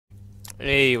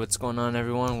Hey, what's going on,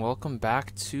 everyone? Welcome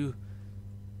back to...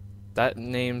 That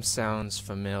name sounds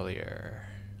familiar.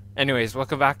 Anyways,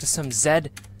 welcome back to some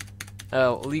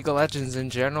League of Legends in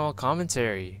general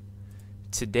commentary.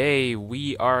 Today,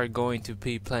 we are going to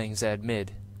be playing Zed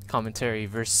mid. Commentary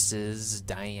versus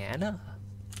Diana?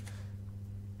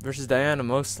 Versus Diana,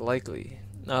 most likely.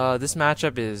 This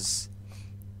matchup is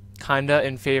kinda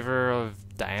in favor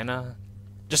of Diana.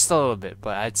 Just a little bit,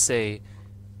 but I'd say...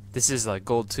 This is like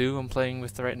gold 2 I'm playing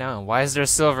with right now. And why is there a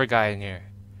silver guy in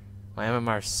here? My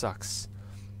MMR sucks.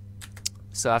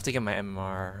 So I have to get my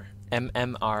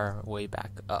MMR way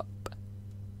back up.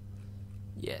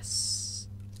 Yes.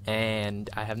 And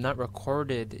I have not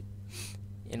recorded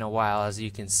in a while, as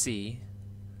you can see.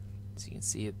 As you can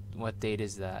see, what date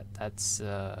is that? That's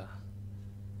the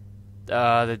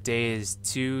day is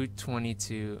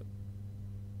 2/22.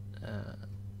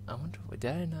 I wonder,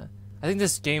 did I not? I think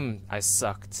this game I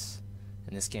sucked.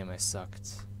 In this game I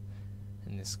sucked.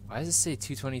 In this, why does it say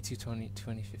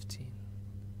 2/22/2015?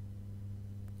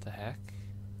 The heck?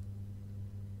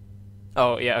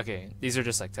 Oh yeah, okay. These are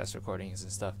just like test recordings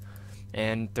and stuff.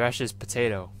 And Thresh is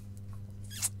potato.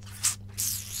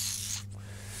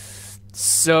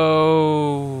 So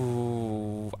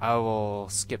I will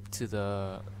skip to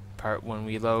the part when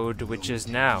we load, which is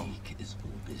now.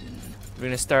 We're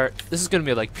gonna start. This is gonna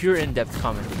be like pure in-depth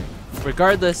commentary.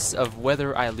 Regardless of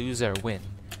whether I lose or win,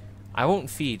 I won't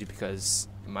feed because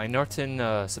my Norton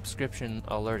subscription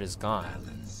alert is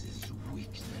gone.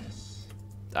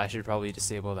 I should probably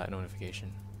disable that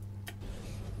notification.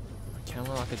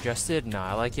 Camera lock adjusted? No,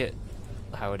 I like it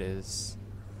how it is.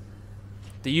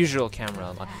 The usual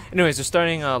camera lock. Anyways, we're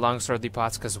starting longsword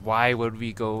pots because why would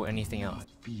we go anything else?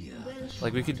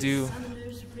 Like we could do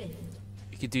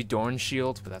Dorn's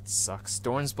Shield, but that sucks.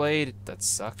 Dorn's Blade, that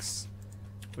sucks.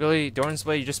 Really, Dorn's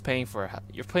Blade, you're just paying for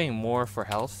you're paying more for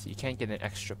health. You can't get an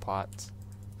extra pot.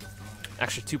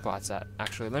 Actually, 2 pots.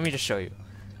 Actually, let me just show you.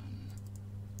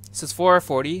 So it's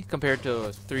 440 compared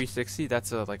to 360.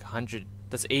 That's like 100.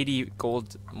 That's 80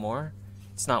 gold more.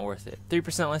 It's not worth it. 3%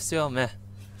 lifesteal, meh.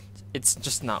 It's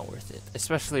just not worth it,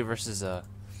 especially versus I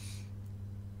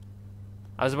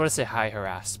was about to say high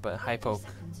harass, but high poke,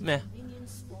 meh.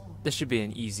 This should be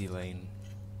an easy lane.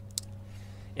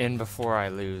 And before I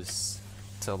lose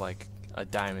to like a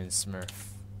diamond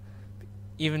smurf.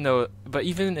 Even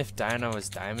if Diana was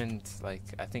diamond, like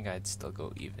I think I'd still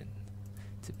go even.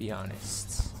 To be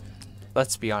honest.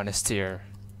 Let's be honest here.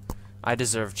 I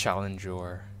deserve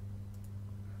challenger.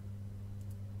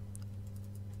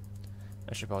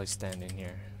 I should probably stand in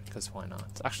here, because why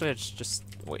not? Actually, let's just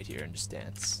wait here and just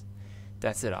dance.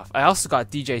 Dance it off. I also got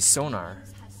DJ Sonar.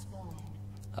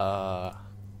 I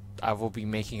will be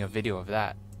making a video of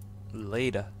that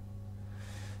later.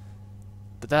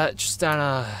 But that just on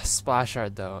a splash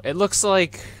art though. It looks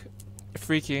like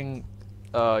freaking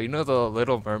you know the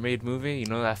Little Mermaid movie? You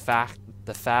know that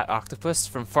the fat octopus?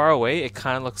 From far away it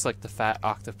kinda looks like the fat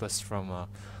octopus from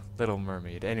Little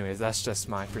Mermaid. Anyways, that's just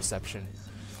my perception.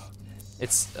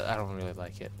 I don't really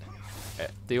like it.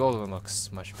 The old one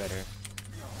looks much better.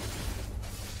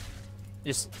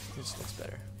 Just looks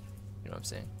better. You know what I'm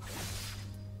saying?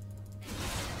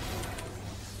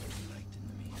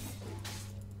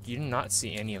 You did not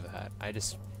see any of that. I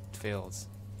just failed.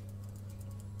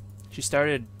 She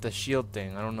started the shield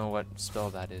thing. I don't know what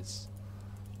spell that is,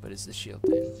 but it's the shield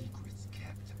thing.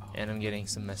 And I'm getting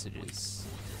some messages.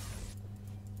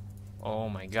 Oh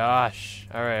my gosh.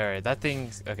 Alright. That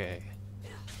thing's... Okay.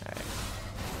 Alright.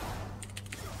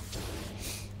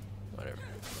 Whatever.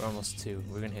 We're almost 2.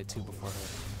 We're gonna hit 2 before her.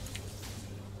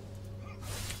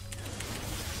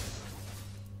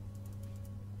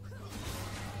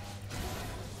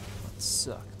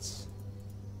 Sucked.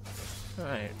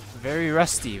 Alright, very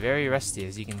rusty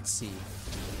as you can see.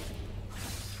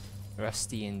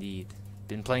 Rusty indeed.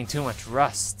 Been playing too much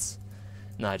Rust.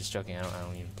 No, just joking, I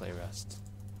don't even play Rust.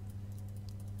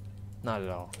 Not at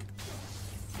all.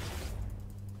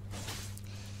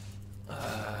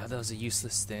 That was a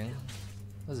useless thing.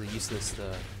 That was a useless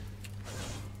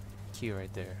Q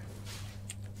right there.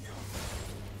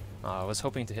 I was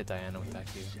hoping to hit Diana with that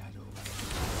Q.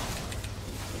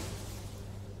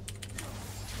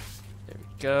 There we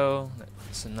go.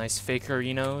 Some nice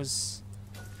fakerinos.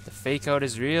 The fake out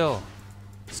is real.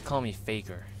 Just call me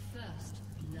Faker.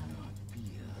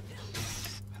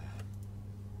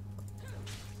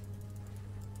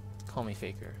 Call me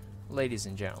Faker. Ladies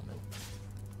and gentlemen.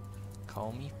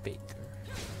 Call me Faker.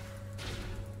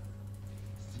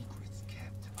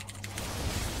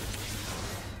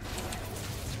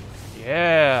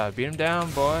 Yeah, beat him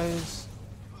down, boys.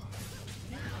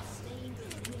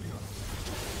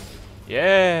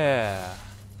 Yeah.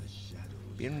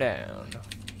 Beat him down.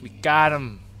 We got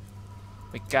him.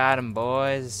 We got him,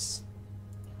 boys.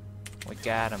 We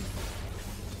got him.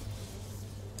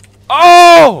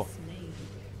 Oh!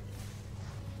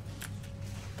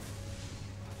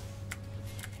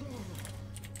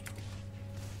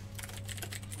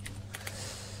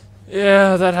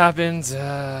 Yeah, that happened.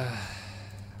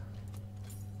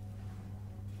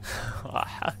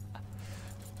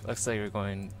 Looks like we're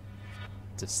going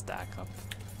to stack up.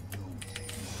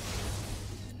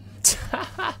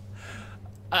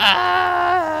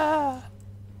 Ah!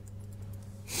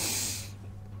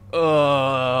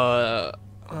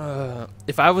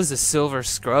 If I was a silver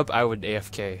scrub, I would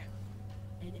AFK.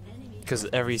 Because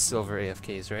every silver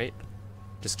AFKs, right?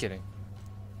 Just kidding.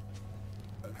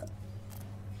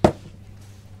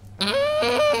 Are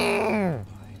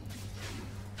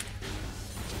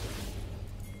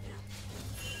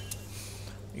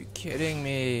you kidding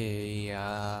me?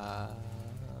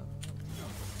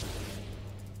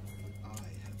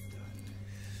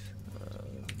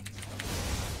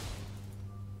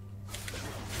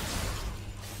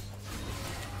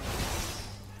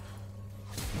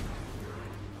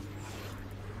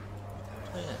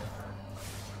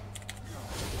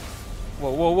 Whoa,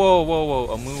 whoa, whoa, whoa,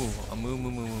 whoa, a move,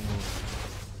 move.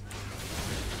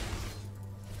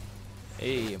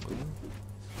 Hey, a move.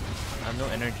 I have no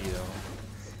energy though,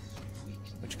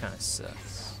 which kind of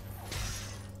sucks.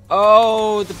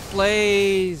 Oh, the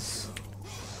plays!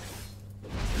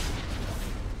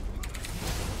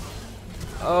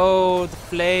 Oh, the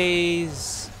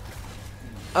plays!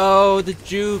 Oh, the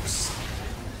jukes!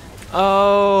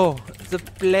 Oh, the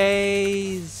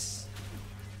plays!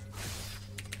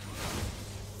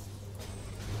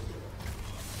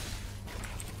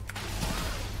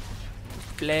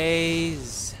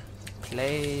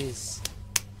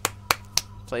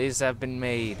 Plays have been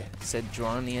made, said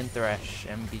Dronian Thresh,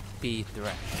 MVP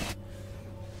Thresh.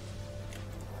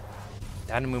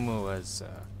 That Mumu was,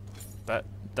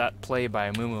 that play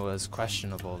by Mumu was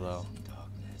questionable though.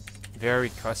 Very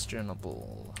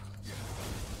questionable.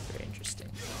 Very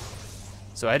interesting.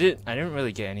 So I didn't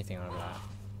really get anything out of that.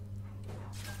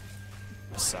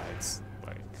 Besides,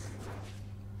 like,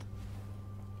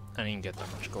 I didn't get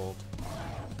that much gold.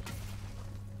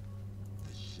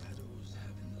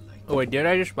 Oh wait, did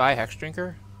I just buy Hex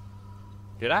Drinker?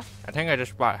 Did I? I think I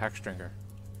just bought Hex Drinker.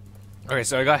 Okay,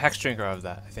 so I got Hex Drinker out of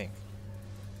that, I think.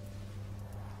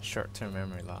 Short-term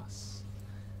memory loss.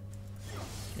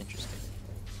 Interesting.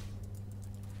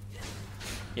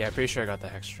 Yeah, I'm pretty sure I got the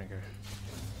Hex Drinker.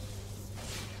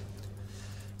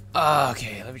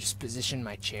 Okay, let me just position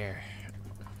my chair.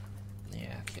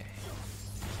 Yeah, okay.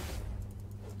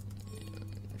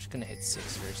 I'm just gonna hit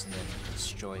 6 first and then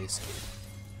destroy this kid.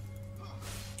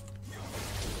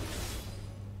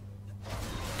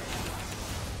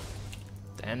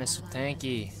 Dennis with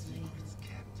tanky.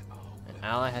 An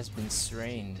ally has been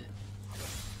slain.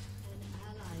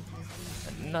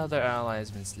 Another ally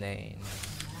has been slain.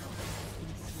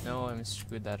 No, I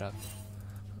screwed that up.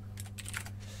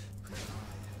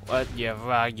 What? Yeah,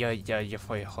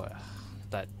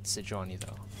 that Sejuani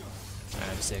though. I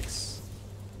have 6.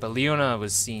 But Leona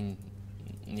was seen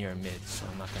near mid, so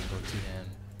I'm not gonna go too ham.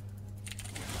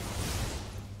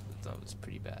 That was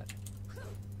pretty bad.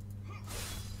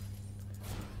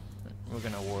 We're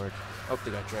gonna ward. Oh,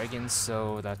 they got dragons,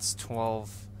 so that's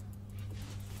 12,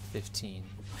 15.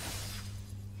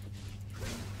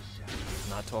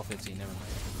 Not 12, 15, never mind.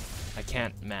 I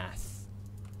can't math.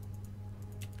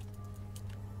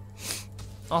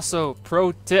 Also,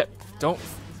 pro tip, don't,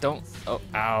 oh,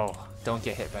 ow. Don't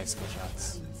get hit by skill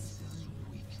shots.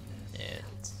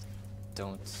 And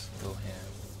don't go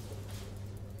ham.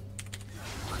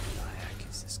 What the heck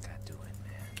is this guy doing,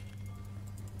 man?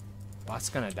 Bot's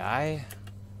gonna die?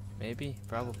 Maybe?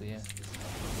 Probably, yeah.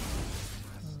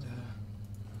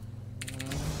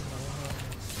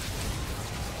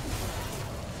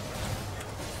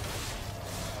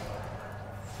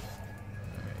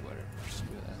 Alright, whatever,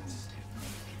 screw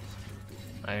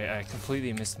that. I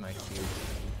completely missed my cue.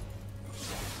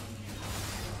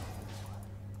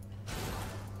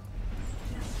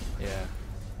 Yeah,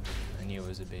 I knew it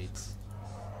was a bait.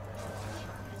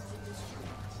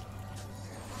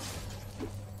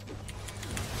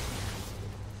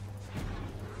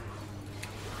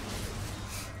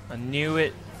 I knew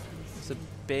it was a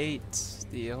bait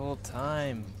the whole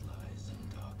time.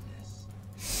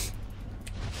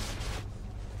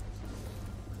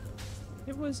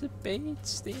 It was a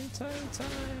bait the entire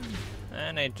time.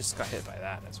 And I just got hit by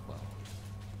that as well.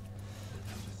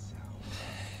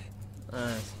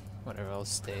 Whatever, I'll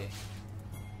stay.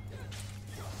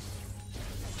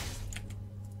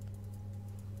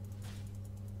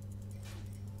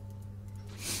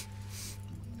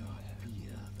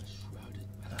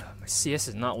 CS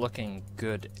is not looking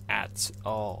good at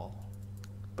all,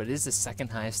 but it is the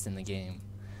second highest in the game,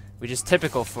 which is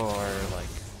typical for like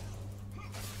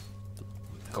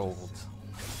gold.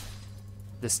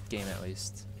 This game at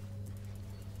least.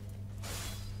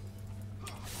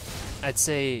 I'd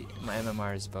say my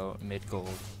MMR is about mid gold,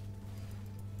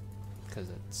 because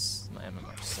it's my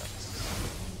MMR sucks.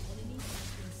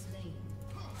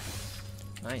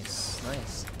 Nice,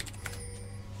 nice.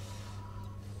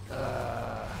 Alright.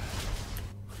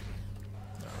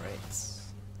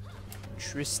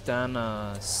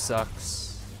 Tristana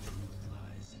sucks.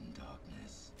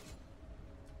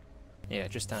 Yeah,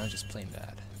 Tristana's just plain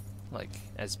bad. Like,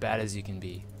 as bad as you can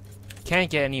be. Can't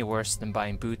get any worse than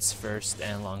buying boots first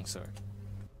and longsword.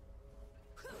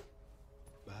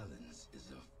 Balance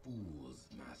is a fool's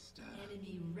master.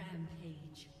 Enemy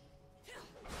rampage.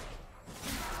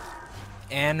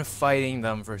 And fighting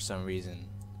them for some reason.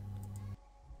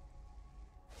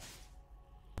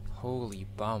 Holy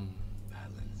bum.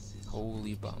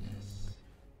 Holy bum.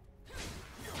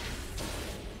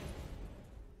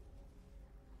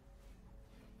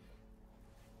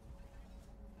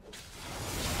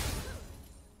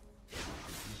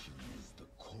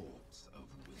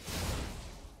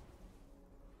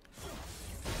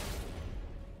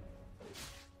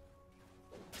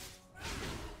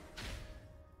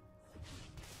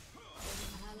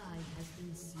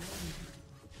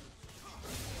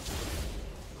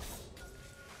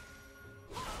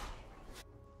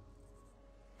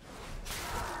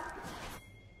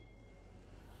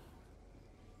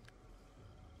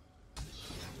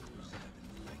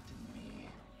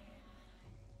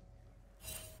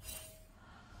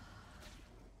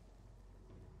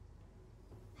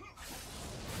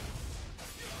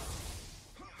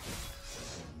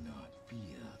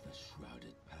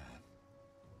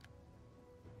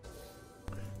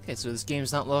 Okay, so this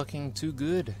game's not looking too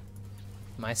good.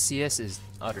 My CS is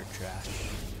utter trash.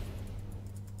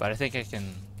 But I think I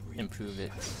can improve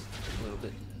it a little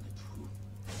bit.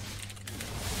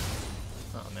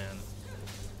 Oh man.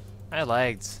 I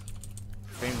lagged.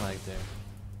 Frame lagged there.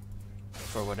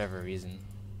 For whatever reason.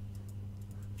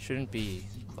 Shouldn't be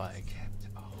lag.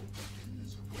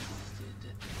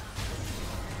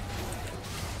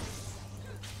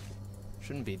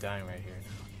 Shouldn't be dying right here.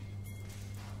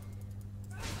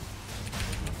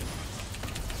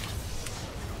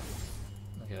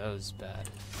 Okay, that was bad.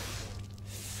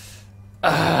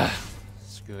 Ah,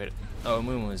 screw it. Oh,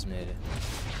 Moon was mid.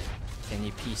 Can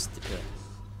you piece the pill?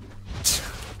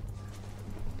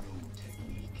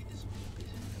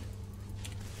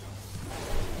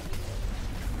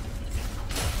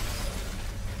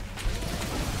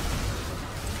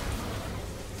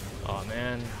 Oh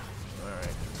man.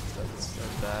 Alright, that's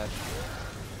bad.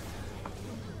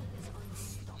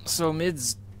 So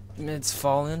mid's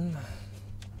fallen.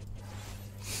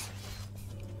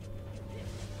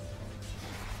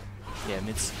 Yeah,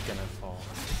 mid's gonna fall.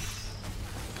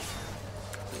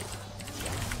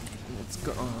 It's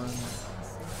gone.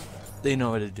 They know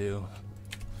what to do.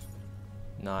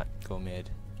 Not go mid.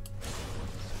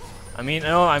 I mean,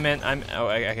 no, I meant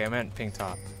okay, I meant pink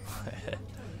top.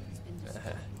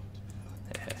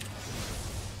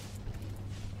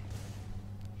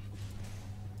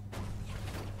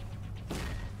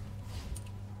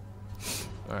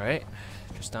 All right,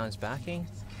 Tristan's backing.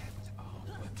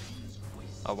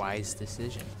 A wise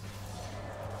decision.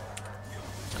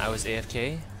 I was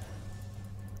AFK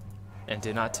and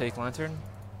did not take Lantern.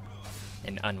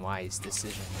 An unwise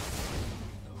decision.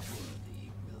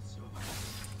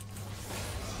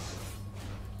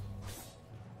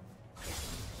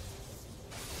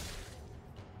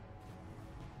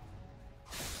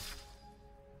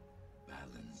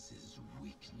 Balance is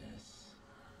weakness.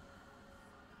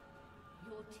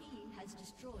 Your team has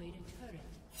destroyed a turret.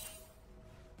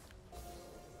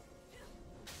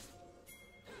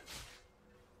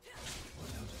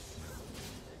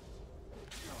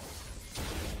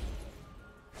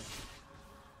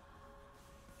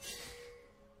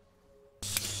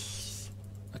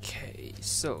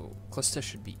 So, Cluster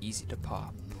should be easy to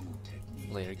pop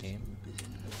later game.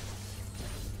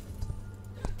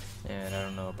 And I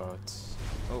don't know about...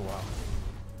 Oh wow.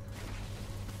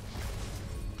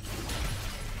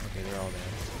 Okay, they're all there.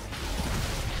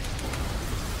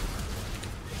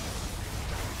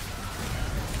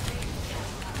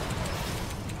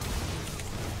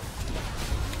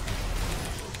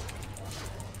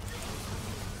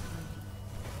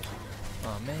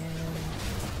 Oh man.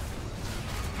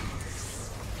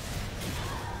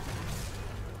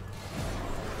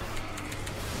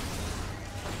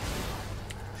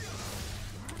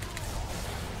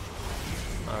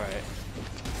 Alright,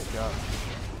 good job.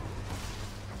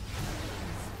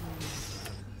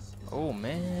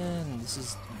 This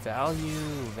is value.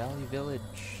 Value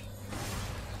village.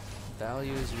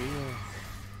 Value is real.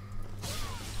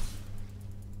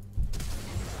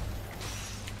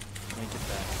 Let me get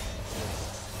that.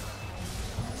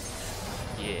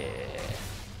 Yeah.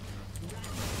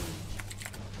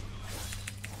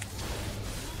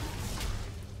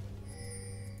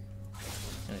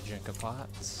 Gonna drink a pot.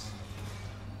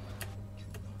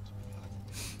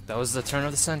 That was the turn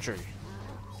of the century.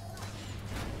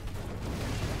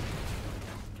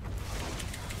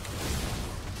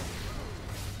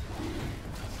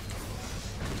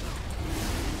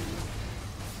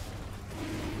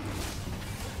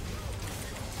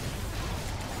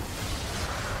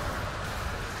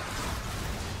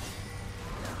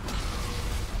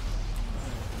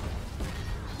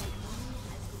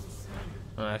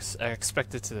 I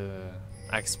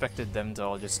expected them to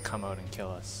all just come out and kill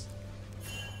us,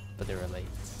 but they were late.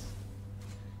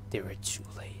 They were too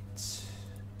late,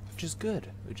 which is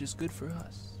good. Which is good for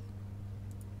us.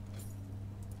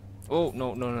 Oh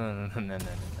no no no no no no no no no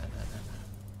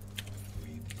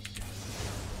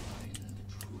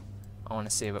no! I want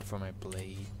to save it for my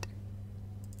blade.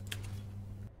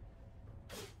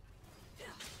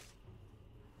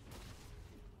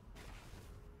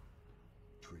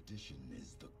 Tradition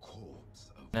is the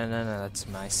corpse of No, no, no, that's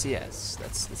my CS.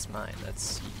 That's mine.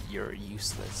 You're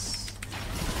useless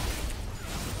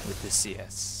with the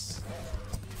CS.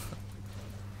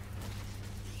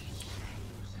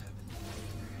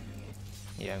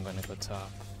 Yeah, I'm gonna go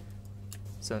top.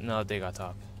 So, no, they got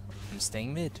top. I'm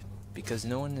staying mid, because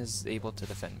no one is able to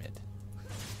defend mid.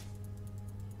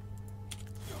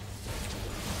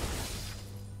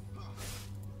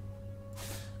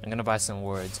 I'm gonna buy some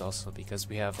words also, because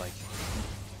we have like...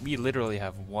 We literally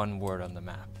have one word on the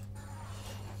map.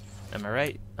 Am I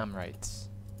right? I'm right.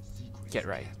 Get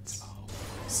right.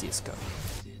 CSGO.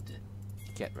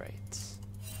 Get right.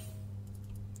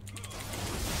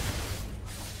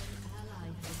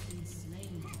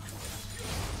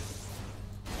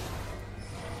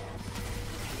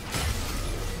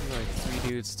 Like 3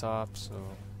 dudes top, so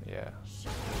yeah.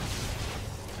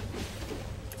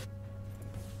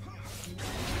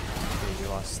 Okay, we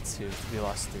lost 2. We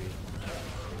lost 3.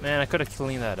 Man, I could have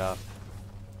cleaned that up.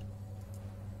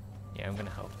 Yeah, I'm gonna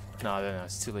help. No, no, no,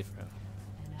 it's too late for him.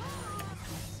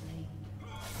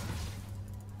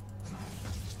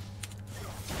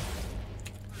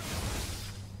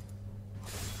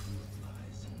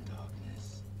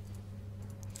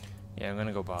 Yeah, I'm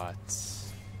gonna go bot.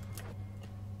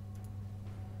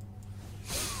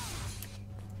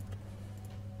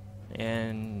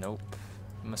 And nope.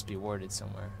 It must be warded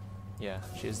somewhere. Yeah,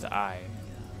 she has the eye.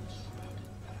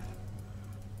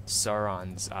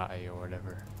 Sauron's eye or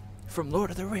whatever. From Lord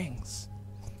of the Rings.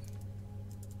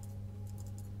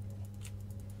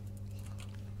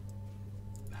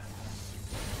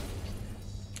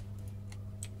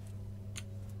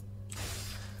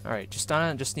 Alright,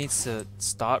 Justana just needs to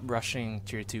stop rushing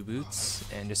tier 2 boots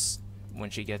and just, when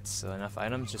she gets enough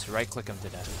items, just right click them to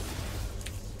death.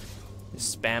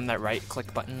 Just spam that right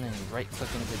click button and right click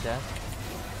them to death.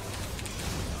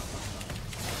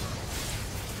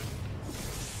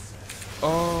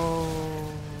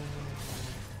 Oh.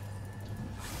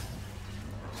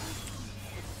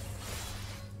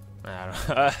 I don't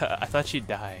know. I thought she'd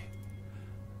die.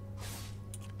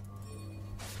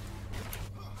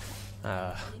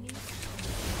 I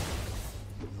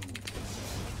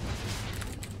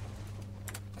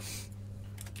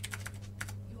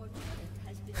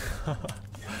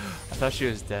thought she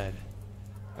was dead.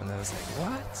 And I was like,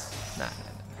 what? Nah,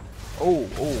 nah, nah. Oh,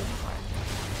 oh my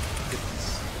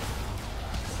goodness.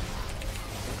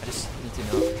 I just need to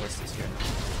know if Callista's here.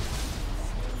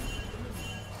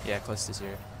 Yeah, Callista's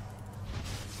here.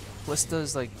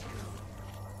 Callista's like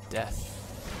death.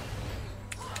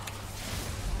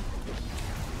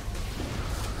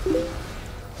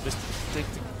 Just take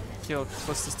the kill.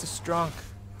 Callista's too strong.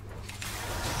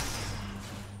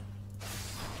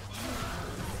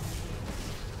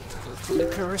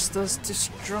 Callista's too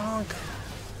strong.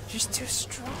 She's too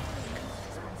strong.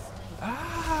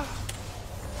 Ah.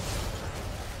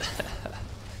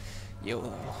 Yo.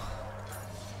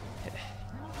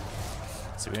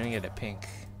 So we're gonna get a pink.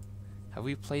 Have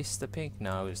we placed the pink?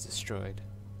 No, it was destroyed.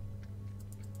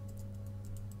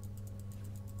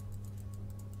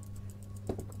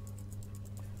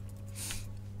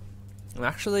 I'm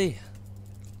actually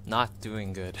not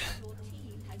doing good.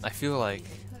 I feel like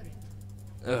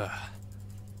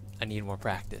I need more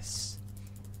practice.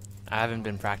 I haven't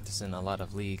been practicing a lot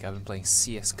of League. I've been playing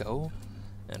CSGO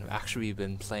and I've actually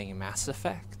been playing Mass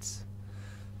Effect.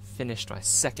 Finished my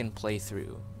second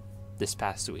playthrough this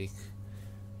past week.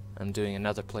 I'm doing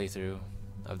another playthrough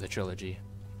of the trilogy.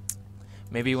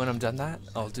 Maybe when I'm done that,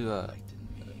 I'll do a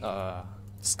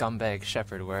scumbag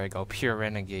shepherd where I go pure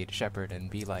renegade shepherd and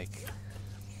be like,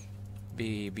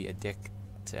 be a dick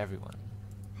to everyone.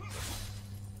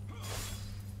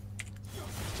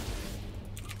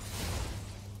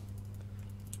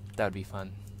 That would be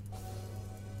fun.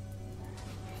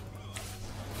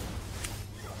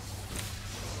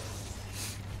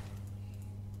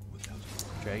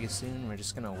 Drag it soon. We're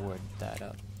just gonna ward that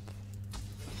up.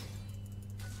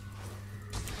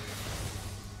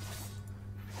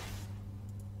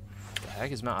 The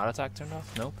heck, is my auto attack turned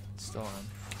off? Nope, it's still on.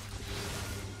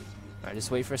 Alright, just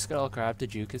wait for Skull Crab to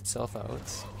juke itself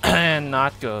out and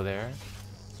not go there.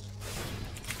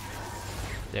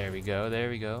 There we go,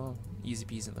 there we go. Easy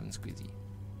peasy lemon squeezy.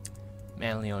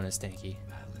 Man, Leona's tanky.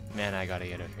 Man, I gotta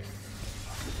get out here.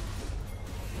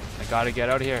 I gotta get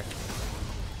out of here.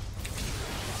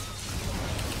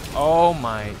 Oh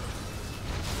my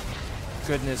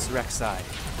goodness, Rek'Sai.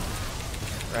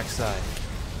 Rek'Sai.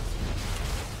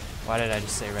 Why did I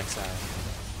just say Rek'Sai?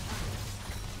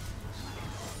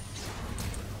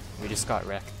 We just got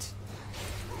wrecked.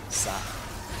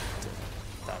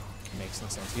 That makes no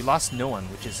sense. We lost no one,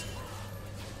 which is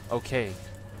okay.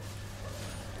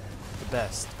 The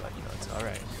best, but you know, it's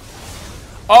alright.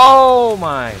 Oh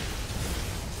my!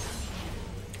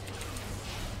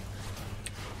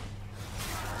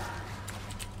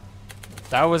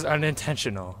 That was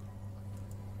unintentional.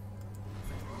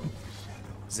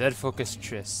 Zed focus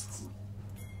Trist.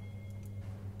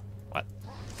 What?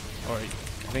 Or I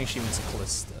think she means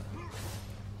Callista.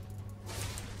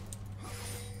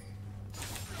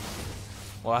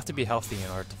 We'll have to be healthy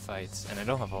in order to fight, and I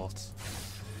don't have ult.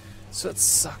 So it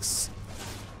sucks.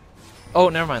 Oh,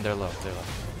 never mind, they're low, they're low.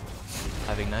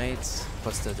 Having Ignite,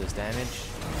 plus does damage.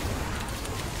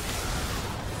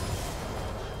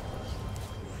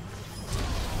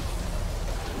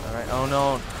 Alright, oh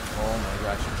no. Oh my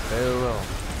gosh, farewell.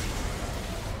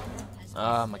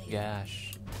 Oh my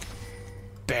gosh.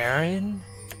 Baron?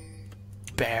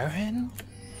 Baron?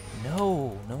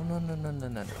 No, no, no, no, no, no, no,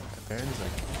 no. Baron's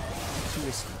like too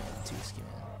risky, man. Too risky, man.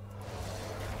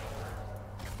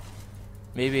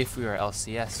 Maybe if we were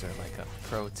LCS or like a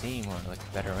pro team or like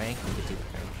a better rank, we could do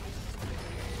Baron.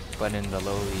 But in the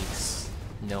low leagues,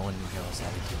 no one knows how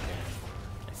to do Baron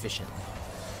efficiently.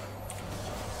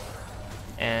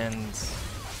 And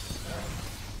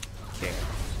care.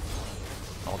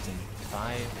 Ult in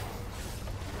 5.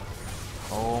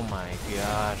 Oh my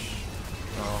gosh.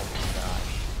 Oh my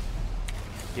gosh.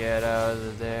 Get out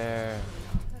of there.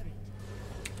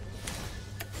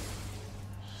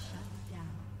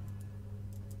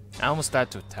 I almost died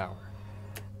to a tower.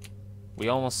 We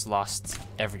almost lost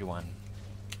everyone.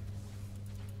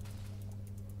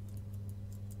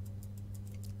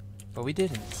 But we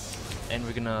didn't. And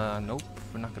we're gonna... Nope.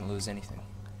 We're not gonna lose anything.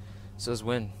 So let's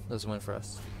win. Let's win for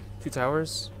us. 2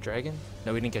 towers. Dragon?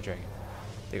 No, we didn't get dragon.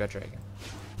 They got dragon.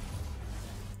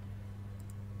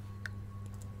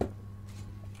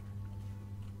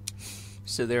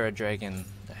 So they're a dragon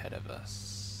ahead of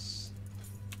us.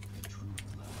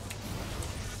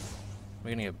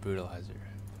 We're gonna get Brutalizer.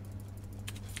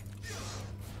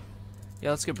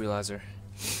 Yeah, let's get Brutalizer.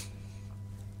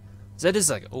 Zed is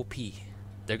like OP.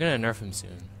 They're gonna nerf him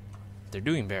soon. They're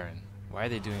doing Baron. Why are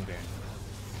they doing Baron?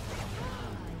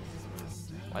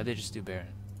 Why'd they just do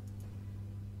Baron?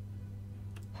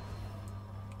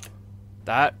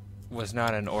 That was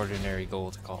not an ordinary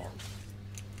gold call.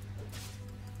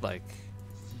 Like,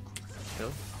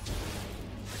 kill?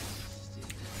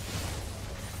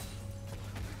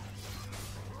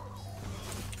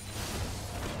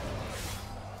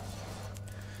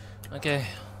 Okay,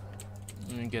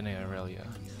 I'm getting Aurelia.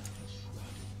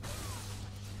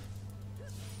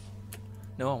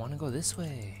 No, I want to go this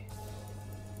way.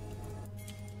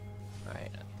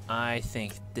 Alright, I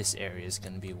think this area is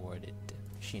going to be warded.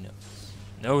 She knows.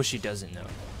 No, she doesn't know.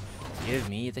 Give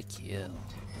me the kill.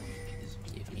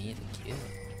 Give me the kill.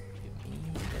 Give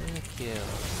me the kill.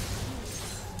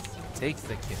 Take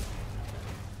the kill.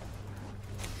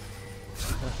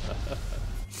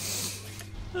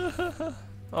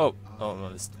 Oh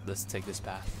no, let's take this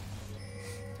path.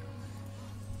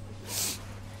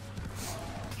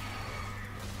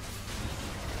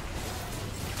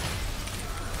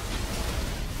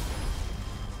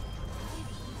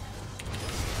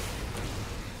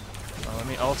 Let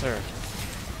me alter.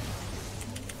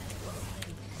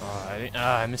 Oh,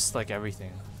 I missed like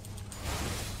everything.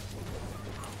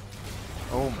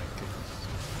 Oh my goodness.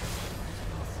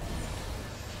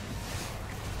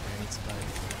 I need to die.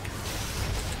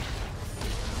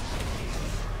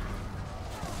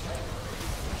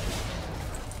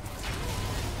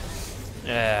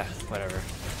 Whatever.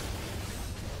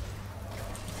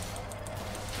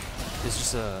 It's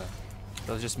just that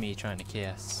was just me trying to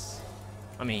KS.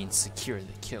 I mean, secure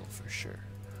the kill for sure.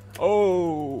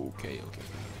 Oh, okay.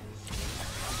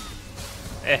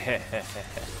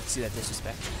 See that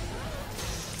disrespect?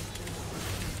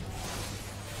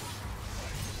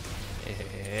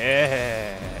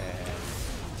 Yeah.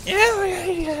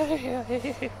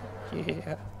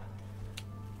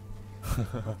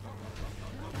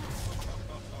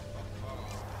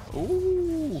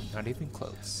 Ooh, not even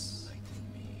close.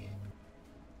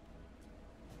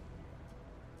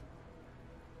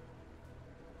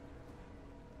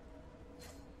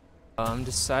 I'm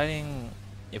deciding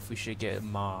if we should get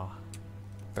Ma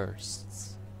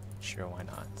first. Sure, why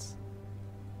not?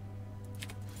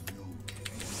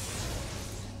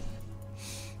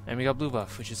 And we got blue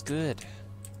buff, which is good.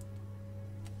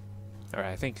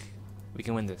 Alright, I think we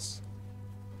can win this.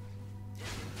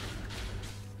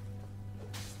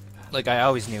 Like, I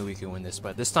always knew we could win this,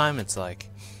 but this time it's like,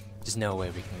 there's no way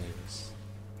we can lose.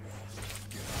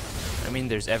 I mean,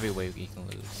 there's every way we can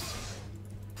lose.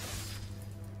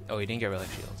 Oh, he didn't get relic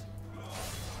shield.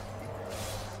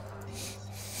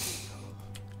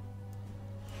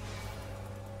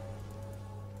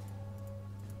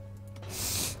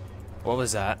 What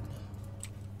was that?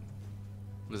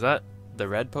 Was that the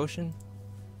red potion?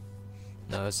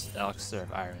 No, it's elixir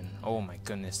of iron. Oh my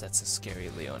goodness, that's a scary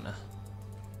Leona.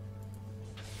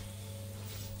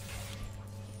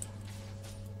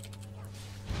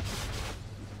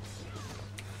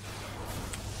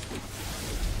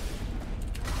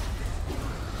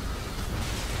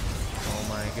 Oh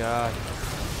my god.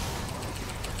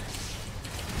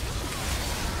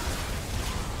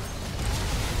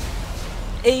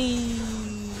 Hey!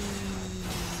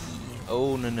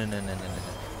 Oh no.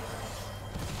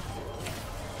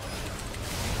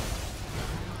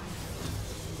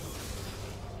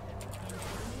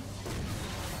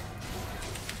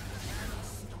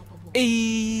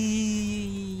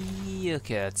 Hey!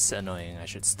 Okay, that's annoying. I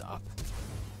should stop.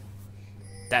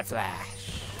 That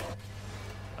flash.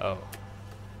 Oh.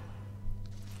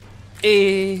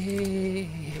 Eh.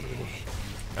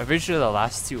 I'm pretty sure the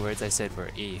last two words I said were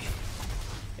E.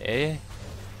 A.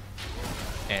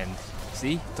 And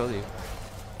see, told you.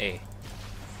 A.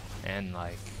 And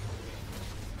like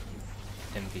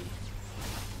MV.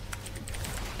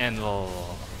 And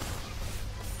LOL.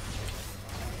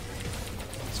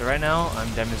 So right now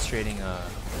I'm demonstrating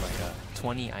like a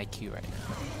 20 IQ right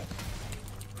now.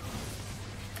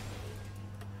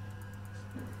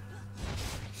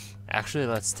 Actually,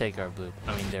 let's take their blue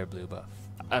buff.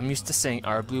 I'm used to saying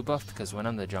our blue buff because when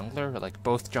I'm the jungler, like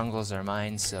both jungles are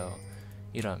mine, so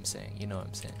you know what I'm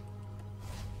saying.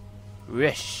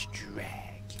 Wish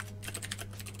drag.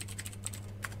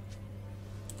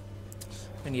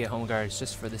 I'm gonna get home guards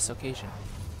just for this occasion.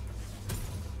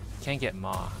 Can't get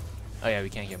Ma. Oh yeah, we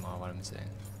can't get Ma, what I'm saying.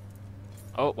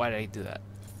 Oh, why did I do that?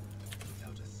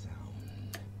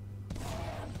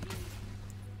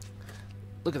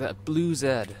 Look at that blue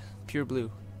Zed. Pure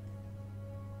blue.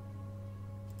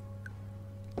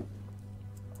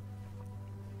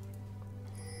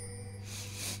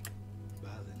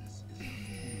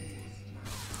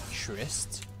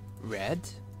 Trist? Red?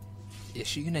 Is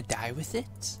she gonna die with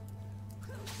it?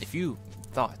 If you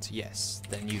thought yes,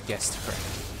 then you guessed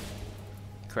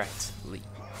correctly.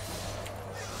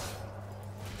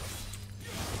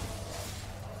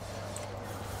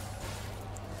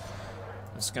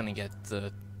 I'm just gonna get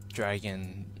the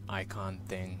dragon icon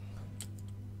thing.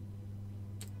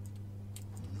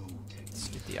 Let's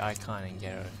get the icon and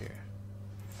get out of here.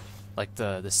 Like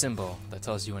the symbol that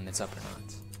tells you when it's up or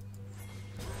not.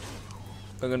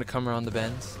 I'm gonna come around the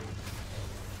bend.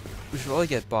 We should probably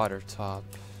get bot or top.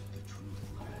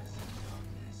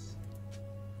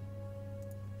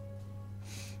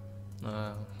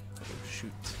 Oh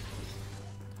shoot.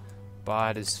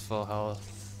 Bot is full health.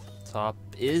 Top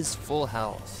is full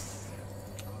health.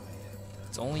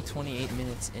 It's only 28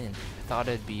 minutes in. I thought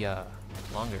it'd be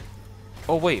longer.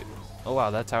 Oh wait. Oh wow,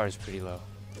 that tower is pretty low.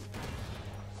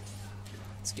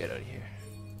 Let's get out of here.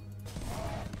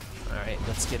 Alright,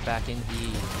 let's get back in the...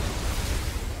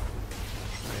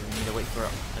 Right, we need to wait for a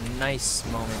nice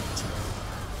moment.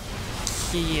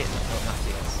 Key it. Oh, not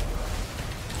KS.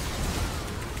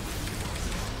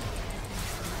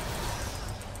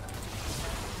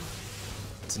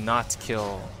 To not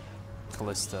kill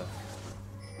Callista.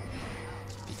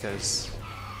 Because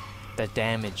the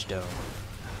damage though.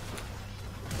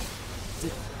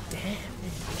 The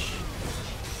damage.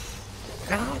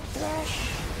 God, Thresh.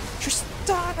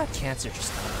 Tristana! Cancer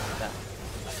Tristana.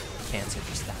 Cancer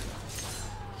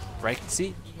Tristana. Right?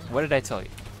 See? What did I tell you?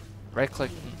 Right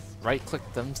click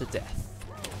them to death.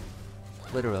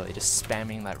 Literally, just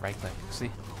spamming that right click.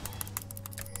 See?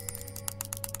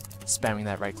 Spamming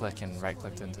that right click and right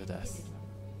click them to death.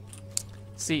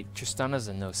 See, Tristana's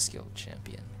a no skill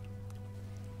champion.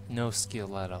 No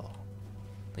skill at all.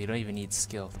 You don't even need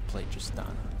skill to play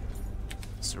Tristana.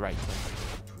 Just right click.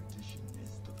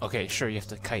 Okay, sure you have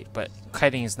to kite, but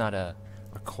kiting is not a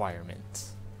requirement.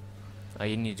 All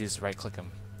you need to do is right click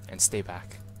them and stay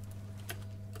back.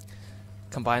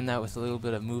 Combine that with a little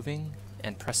bit of moving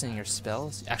and pressing your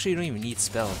spells. Actually, you don't even need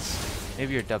spells.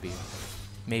 Maybe your W.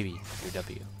 Maybe your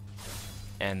W.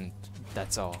 And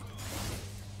that's all.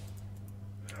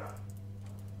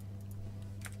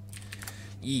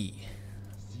 E.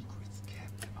 Secrets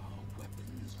kept, our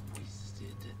weapons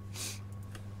wasted.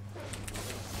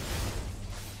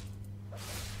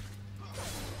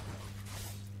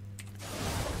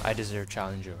 I deserve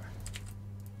challenger.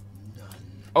 None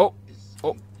Oh! is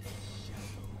Oh!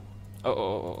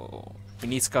 Oh. We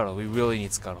need Scuttle. We really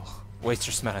need Scuttle. Waste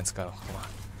your Smet on Scuttle. Come on.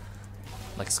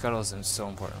 Like, Scuttle is so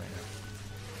important right now.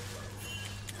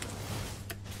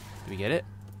 Do we get it?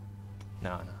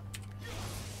 No.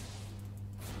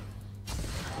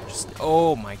 Just,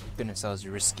 oh my goodness, that was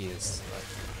risky as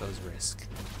that was risk.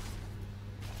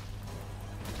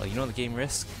 Like, you know the game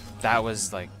risk? That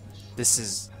was like, this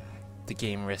is the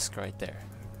game risk right there.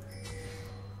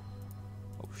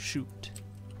 Oh shoot.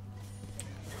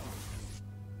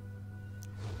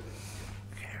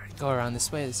 Go around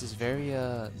this way. This is very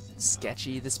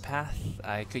sketchy, this path.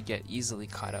 I could get easily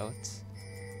caught out.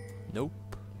 Nope.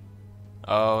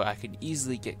 Oh, I could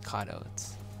easily get caught out.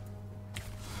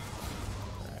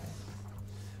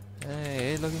 Alright.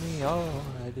 Hey, look at me. Oh,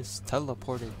 I just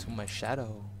teleported to my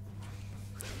shadow.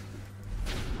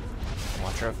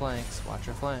 Watch our flanks. Watch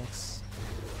our flanks.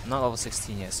 I'm not level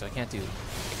 16 yet, so I can't do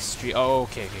extreme. Oh,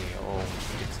 okay. Oh,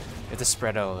 you have to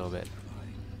spread out a little bit.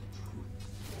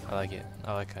 I like it.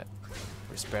 I like it.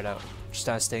 We're spread out.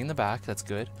 Just stay in the back. That's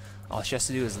good. All she has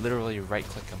to do is literally right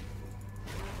click him.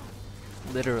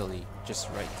 Literally, just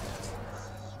right click.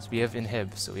 So we have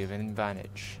inhib, so we have an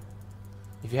advantage.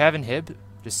 If you have inhib,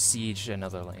 just siege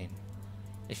another lane.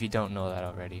 If you don't know that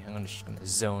already, I'm just gonna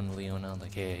zone Leona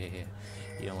like, hey,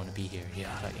 you don't want to be here.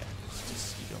 Yeah. It's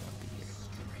just you don't want to be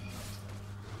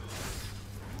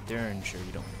here. Darn sure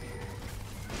you don't want to be here.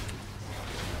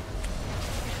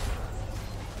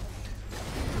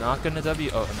 Not gonna W.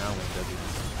 Oh, now I'm gonna W.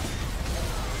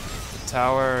 The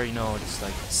tower, you know, just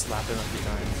like slap it a few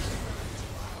times.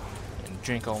 And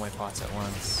drink all my pots at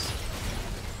once.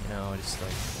 You know, just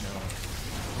like, you know,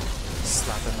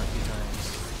 slap it a few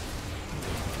times.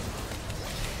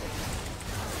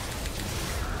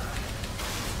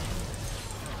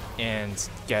 And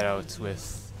get out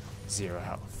with 0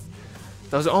 health.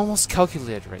 That was almost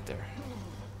calculated right there.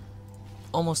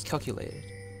 Almost calculated.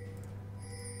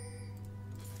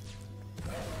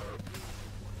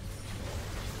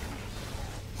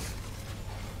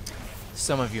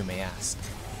 Some of you may ask,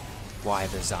 why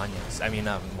the Zanyas? I mean,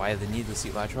 why the needlessly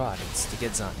large rod? It's to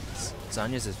get Zanyas.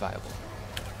 Zanyas is viable,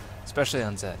 especially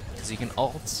on Zed, because you can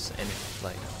ult and if,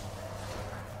 like,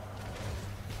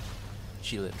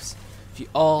 she lives. If you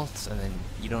ult and then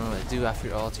you don't know what to do after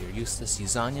your ult, you're useless. You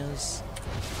Zanyas,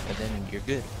 and then you're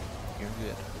good. You're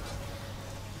good.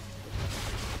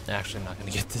 Actually, I'm not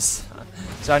gonna get this.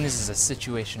 Zanyas is a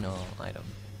situational item.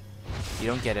 You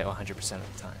don't get it 100%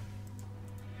 of the time.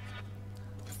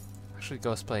 Actually,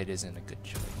 Ghostblade isn't a good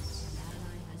choice.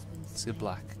 It's a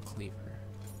black cleaver.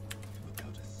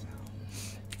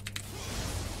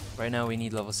 Right now we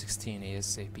need level 16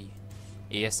 ASAP.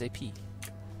 ASAP.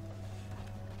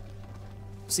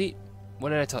 See, what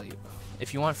did I tell you?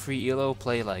 If you want free elo,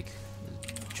 play like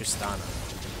Tristana.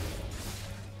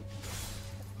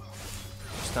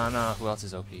 Tristana, who else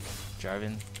is OP?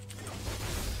 Jarvan.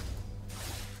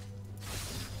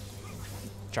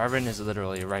 Jarvan is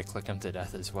literally right click him to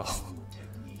death as well.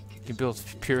 You can build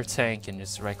pure tank and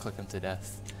just right click him to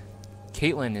death.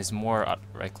 Caitlyn is more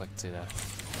right click to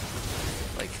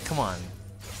death. Like, come on.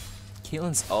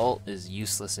 Caitlyn's ult is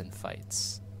useless in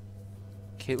fights.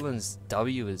 Caitlyn's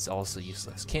W is also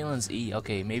useless. Caitlyn's E,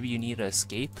 okay, maybe you need to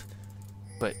escape,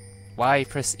 but why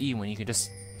press E when you can just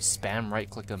spam right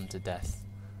click him to death?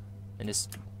 And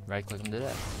just right click him to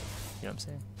death. You know what I'm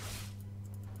saying?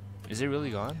 Is it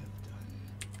really gone?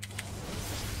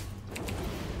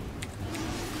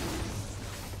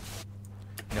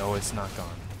 No, it's not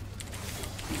gone.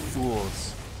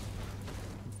 Fools.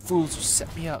 Fools, you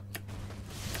set me up.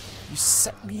 You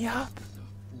set me up.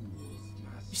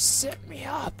 You set me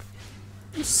up.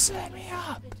 You set me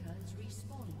up.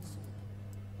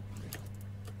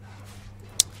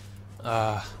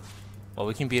 Well,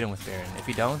 we can beat him with Baron. If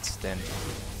we don't, then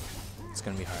it's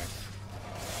gonna be hard.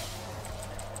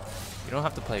 You don't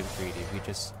have to play greedy. We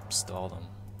just stall them.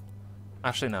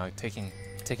 Actually, no.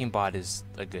 Taking bot is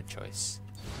a good choice.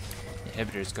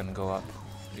 Inhibitor is gonna go up.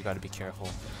 You gotta be careful.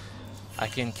 I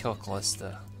can kill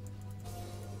Callista,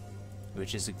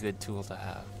 which is a good tool to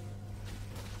have.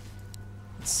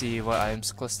 Let's see what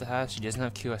items Callista has. She doesn't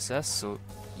have QSS, so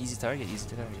easy target, easy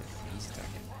target, easy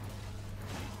target.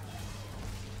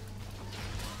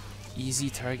 Easy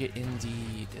target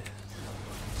indeed.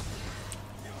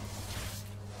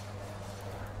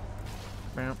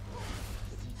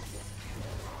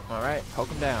 Alright, poke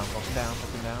him down, poke him down,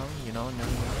 poke him down. You know, no.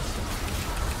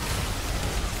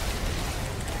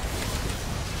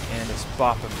 And just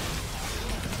bop him.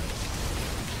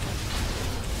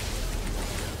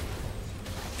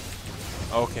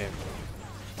 Okay.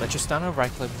 Let Tristana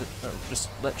right click just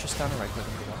let Tristana right click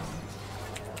and get off.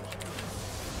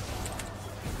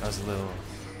 That was a little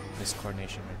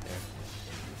miscoordination right there.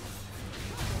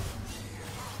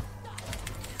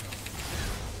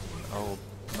 Oh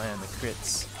man, the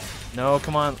crits. No,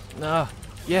 come on. No.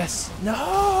 Yes.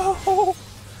 No.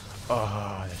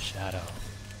 Oh, the shadow.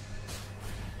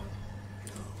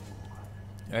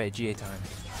 Alright, GA time.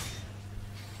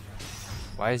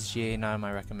 Why is GA not in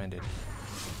my recommended?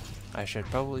 I should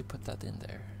probably put that in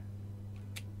there.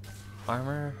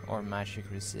 Armor or magic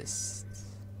resist?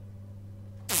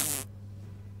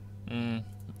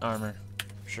 Armor.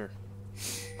 Sure.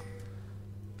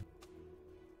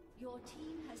 Your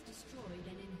team has destroyed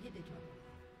an inhibitor.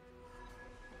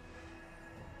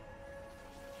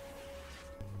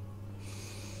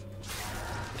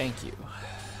 Thank you.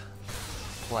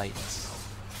 Flight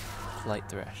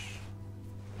Thresh.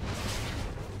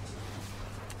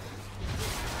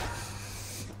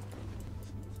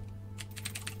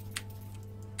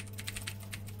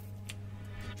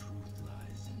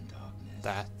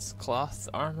 That's cloth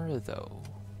armor, though.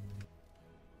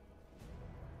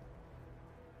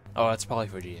 Oh, it's probably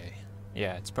for GA.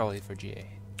 Yeah, it's probably for GA.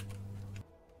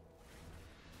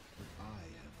 What I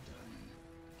have done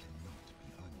cannot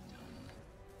be undone.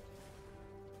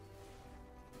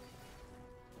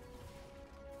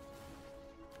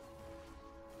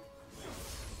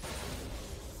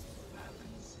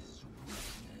 Balance is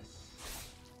weakness.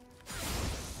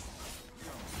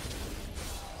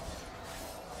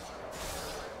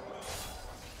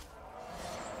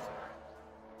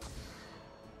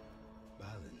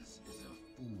 Balance is a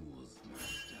fool's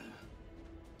master.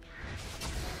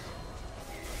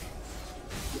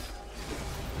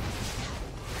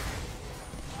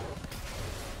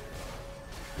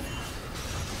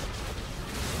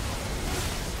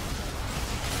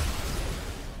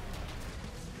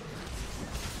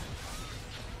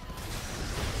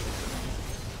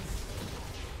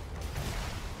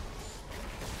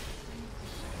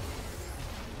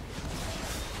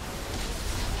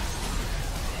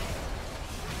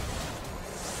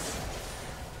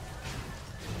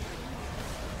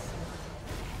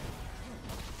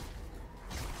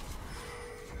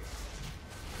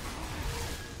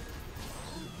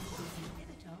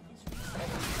 Inhibitor is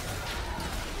ready.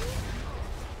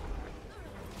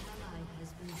 Ally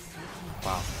has been slain.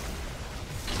 Wow.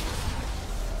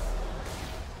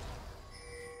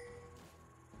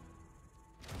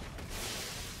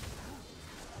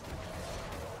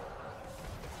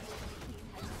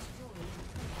 Your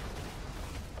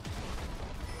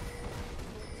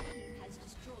team has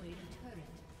destroyed a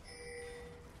turret.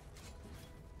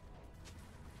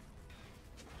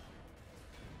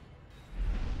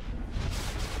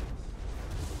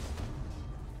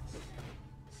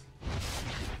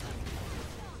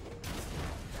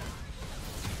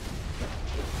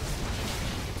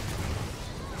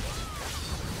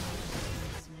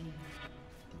 Slain.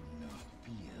 Do not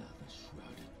fear the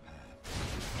shrouded path.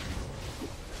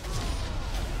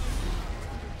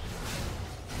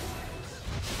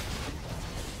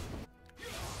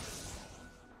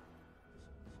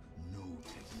 No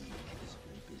technique is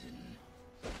forbidden.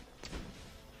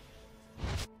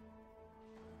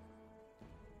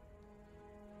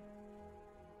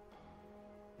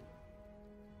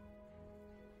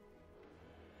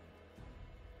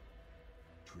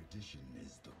 Tradition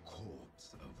is the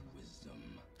corpse of wisdom.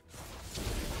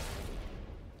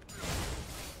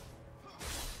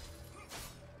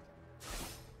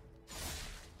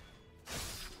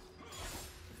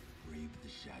 Brave the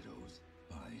shadows,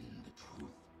 find the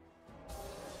truth.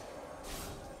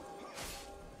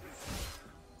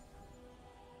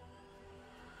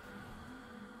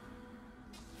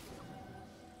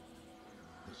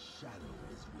 The shadow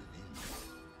is within you.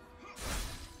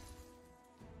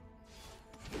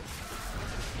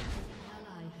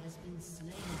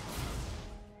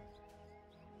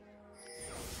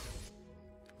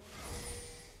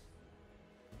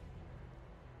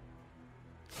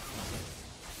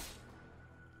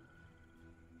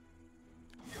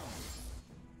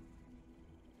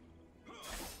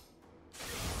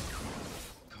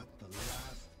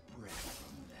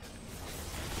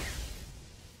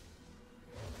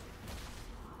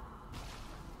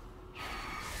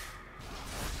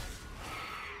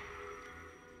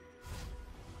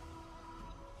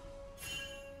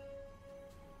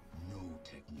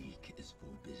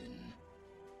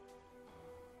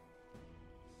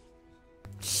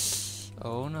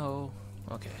 Oh no.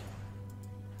 Okay.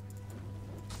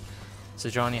 So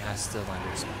Johnny has to lend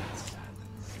her spells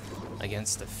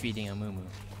against the feeding Amumu.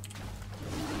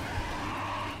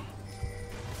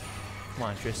 Come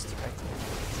on, Trist, right there.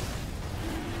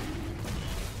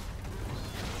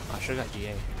 Oh, I should've got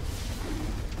GA.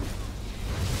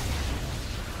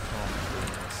 Oh my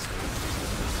goodness.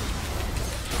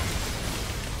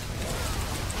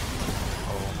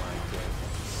 Oh my goodness.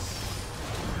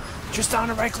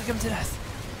 Tristana, right click him to death.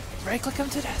 Right click him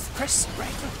to death. Press right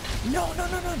click. No, no,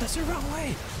 no, no, that's the wrong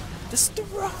way. That's the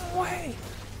wrong way.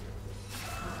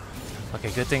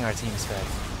 Okay, good thing our team's fed.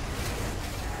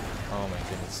 Oh my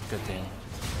goodness, good thing.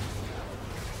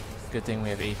 Good thing we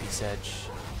have AP Sedge.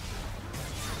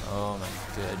 Oh my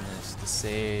goodness, the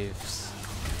saves.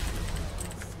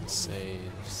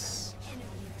 Saves.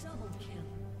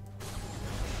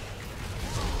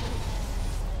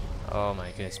 Oh my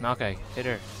goodness, Maokai, hit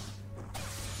her.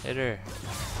 Hit her.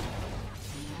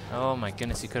 Oh my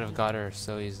goodness, you could have got her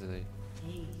so easily.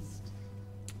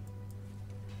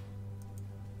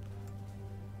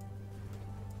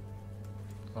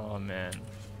 Oh man,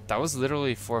 that was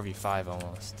literally 4v5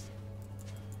 almost.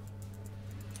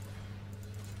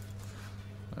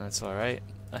 That's alright.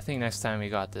 I think next time we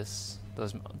got this. That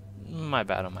was my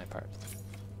bad on my part.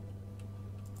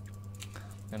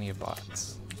 I'm gonna get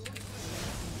bots.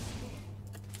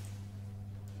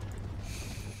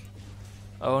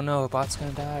 Oh no, a bot's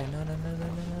gonna die. No, no, no, no,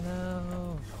 no, no,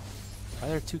 no. Why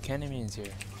are there 2 cannon minions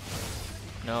here?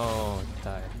 No, it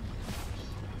died.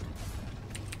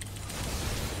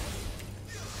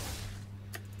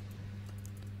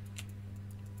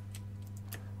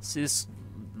 See this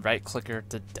right clicker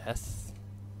to death?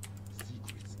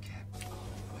 Secrets kept,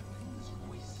 weapons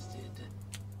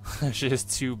wasted. She has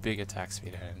 2 big attack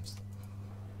speed items.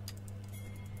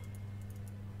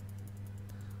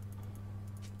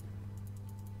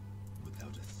 Without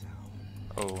a sound.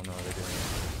 Oh no,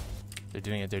 they're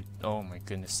doing it. They're doing it. Oh my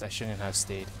goodness, I shouldn't have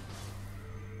stayed.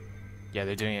 Yeah,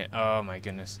 they're doing it. Oh my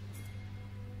goodness.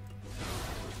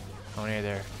 How many are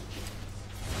there?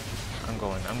 I'm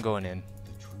going in.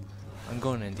 I'm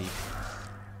going in deep.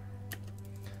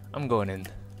 I'm going in.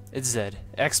 It's Zed.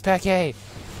 XPEKE!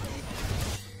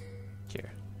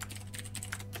 Here.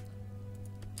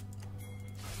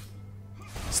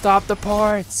 Stop the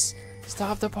ports!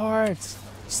 Stop the ports!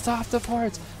 Stop the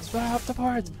ports! Stop the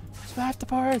ports! Stop the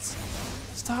ports!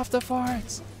 Stop the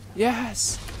ports!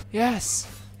 Yes! Yes!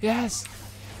 Yes!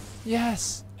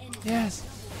 Yes! Yes!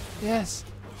 Yes!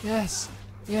 Yes!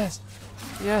 Yes!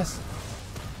 Yes!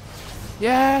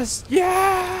 Yes!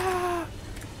 Yeah!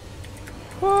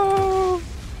 Woo!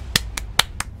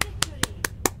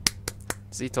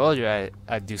 See, told you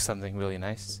I'd do something really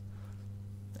nice.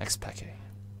 XPEKE.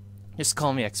 Just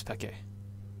call me XPEKE.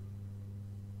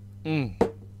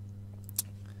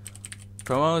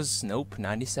 Promos? Nope.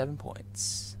 97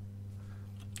 points.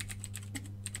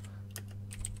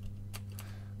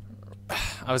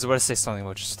 I was about to say something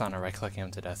about just on a right clicking him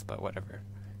to death, but whatever.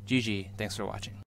 GG. Thanks for watching.